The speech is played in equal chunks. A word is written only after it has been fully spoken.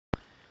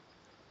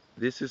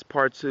This is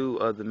part 2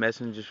 of the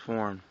messenger's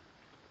form.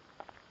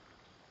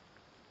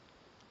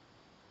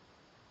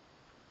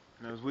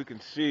 As we can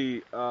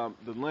see,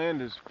 the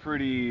land is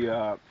pretty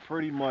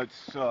much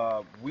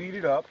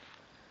weeded up.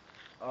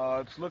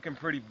 It's looking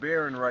pretty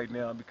barren right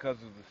now because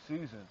of the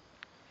season.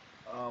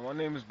 My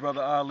name is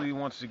Brother Ali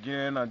once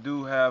again. I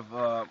do have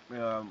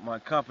my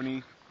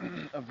company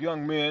of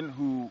young men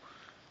who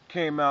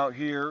came out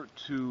here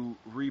to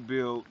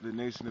rebuild the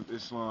Nation of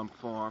Islam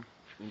farm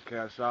in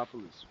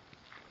Cassopolis.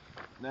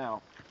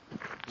 Now,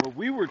 what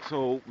we were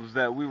told was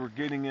that we were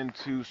getting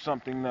into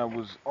something that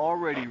was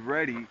already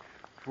ready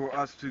for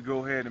us to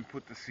go ahead and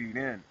put the seed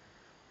in.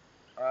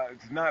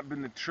 It's not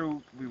been the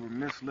truth. We were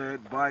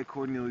misled by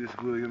Cornelius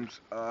William,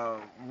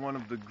 one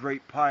of the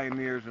great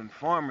pioneers and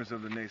farmers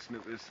of the Nation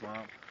of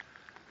Islam.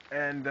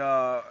 And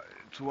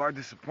to our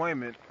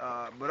disappointment,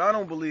 but I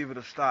don't believe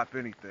it'll stop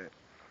anything.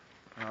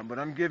 But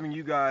I'm giving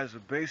you guys a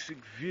basic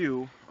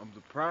view of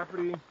the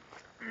property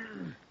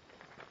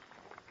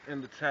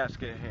and the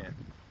task at hand.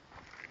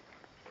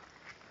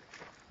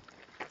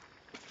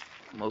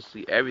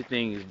 Mostly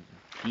everything is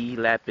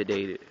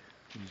dilapidated.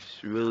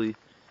 It's really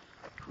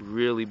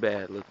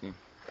bad looking.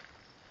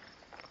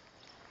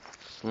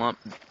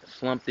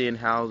 Slumped in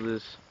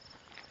houses.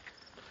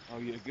 Oh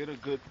yeah, get a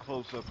good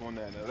close up on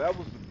that. Now that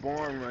was the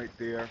barn right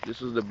there.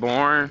 This is the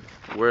barn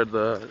where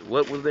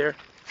what was there?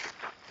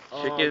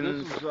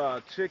 Chickens. This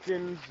was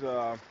chickens.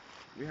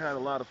 We had a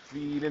lot of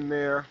feed in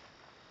there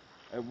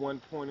at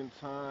one point in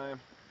time.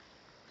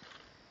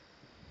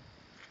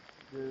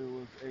 There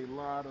was a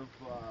lot of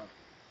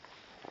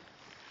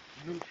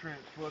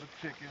nutrients for the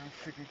chickens,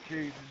 chicken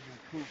cages and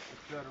coops,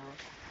 etc.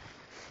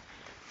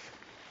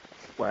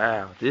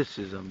 Wow, this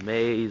is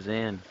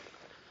amazing.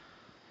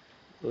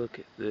 Look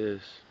at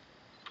this.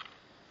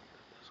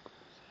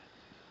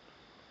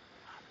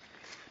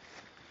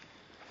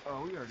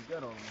 Oh, we already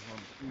got all of them on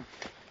the street.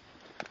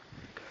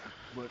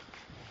 But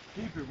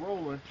keep it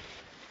rolling,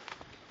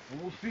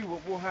 and we'll see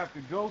what we'll have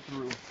to go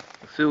through.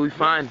 Let's see what we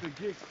find. To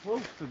get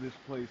close to this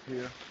place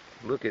here.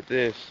 Look at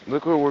this.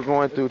 Look what we're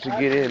going through to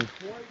get in.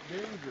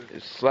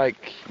 It's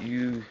like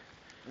you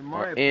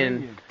are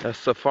in a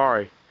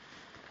safari.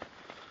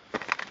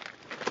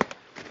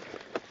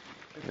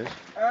 It's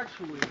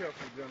actually,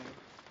 careful, gentlemen,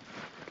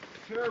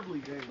 terribly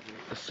dangerous.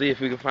 Let's see if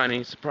we can find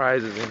any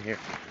surprises in here.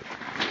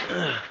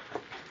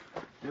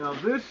 Now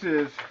this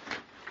is...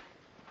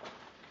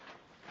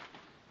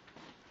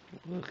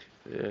 Look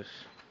at this.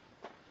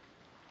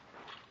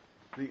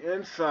 The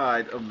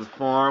inside of the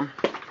farm.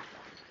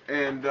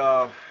 And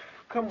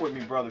come with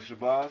me, Brother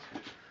Shabazz.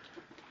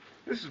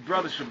 This is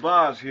Brother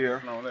Shabazz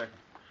here.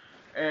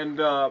 And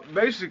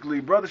basically,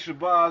 Brother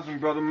Shabazz and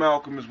Brother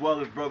Malcolm, as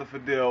well as Brother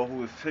Fidel,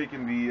 who has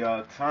taken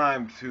the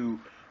time to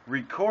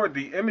record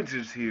the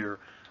images here,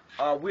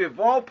 we have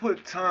all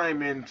put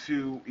time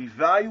into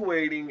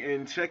evaluating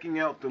and checking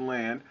out the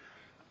land.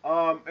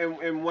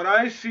 And what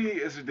I see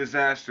is a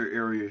disaster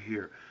area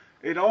here.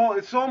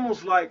 It's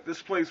almost like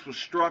this place was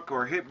struck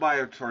or hit by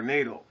a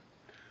tornado.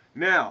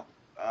 Now,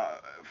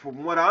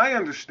 from what I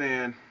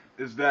understand,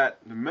 is that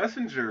the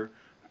messenger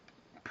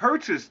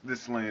purchased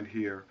this land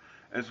here,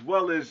 as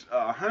well as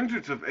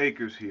hundreds of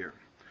acres here.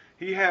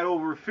 He had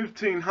over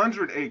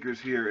 1,500 acres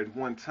here at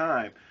one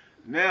time.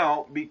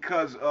 Now,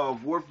 because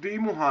of Wafdi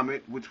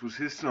Muhammad, which was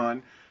his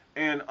son,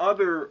 and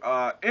other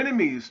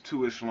enemies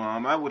to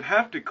Islam, I would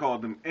have to call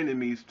them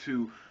enemies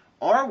to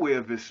our way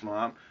of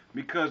Islam,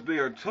 because they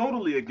are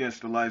totally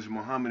against Elijah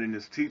Muhammad and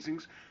his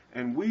teachings,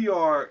 and we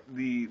are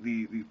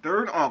the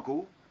third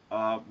uncle,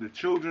 the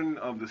children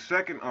of the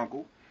second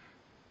uncle,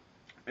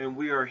 and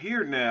we are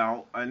here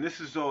now, and this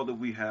is all that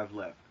we have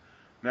left.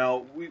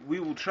 Now, we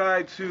will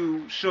try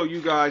to show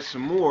you guys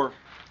some more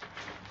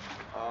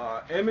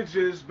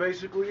images,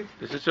 basically.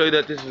 Just to show you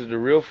that this is the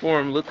real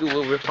farm. Look at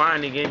what we're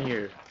finding in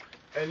here.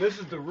 And this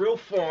is the real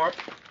farm.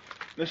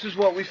 This is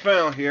what we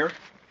found here.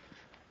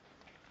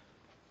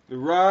 The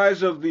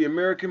rise of the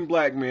American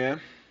black man.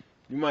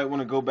 You might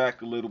want to go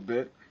back a little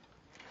bit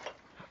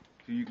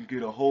so you can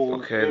get a whole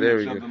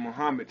image of the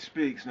Muhammad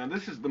Speaks. Now,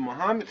 this is the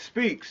Muhammad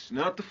Speaks,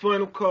 not the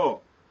final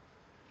call.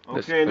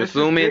 Okay, let's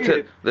zoom in.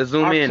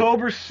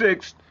 October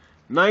 6th,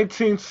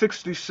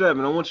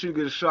 1967. I want you to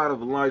get a shot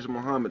of Elijah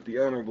Muhammad, the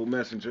honorable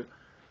messenger.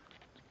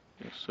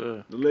 Yes,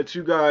 sir. To let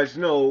you guys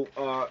know,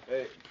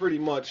 pretty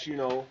much, you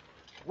know,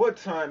 what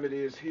time it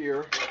is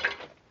here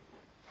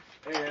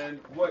and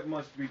what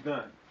must be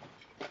done.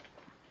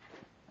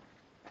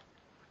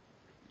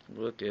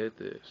 Look at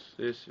this.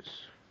 This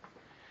is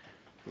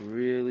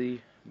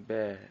really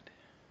bad.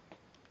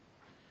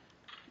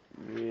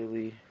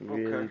 Really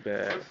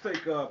bad. Let's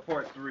take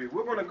part 3.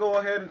 We're going to go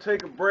ahead and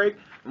take a break,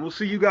 and we'll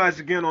see you guys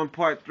again on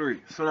part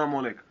 3.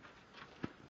 Assalamu alaikum.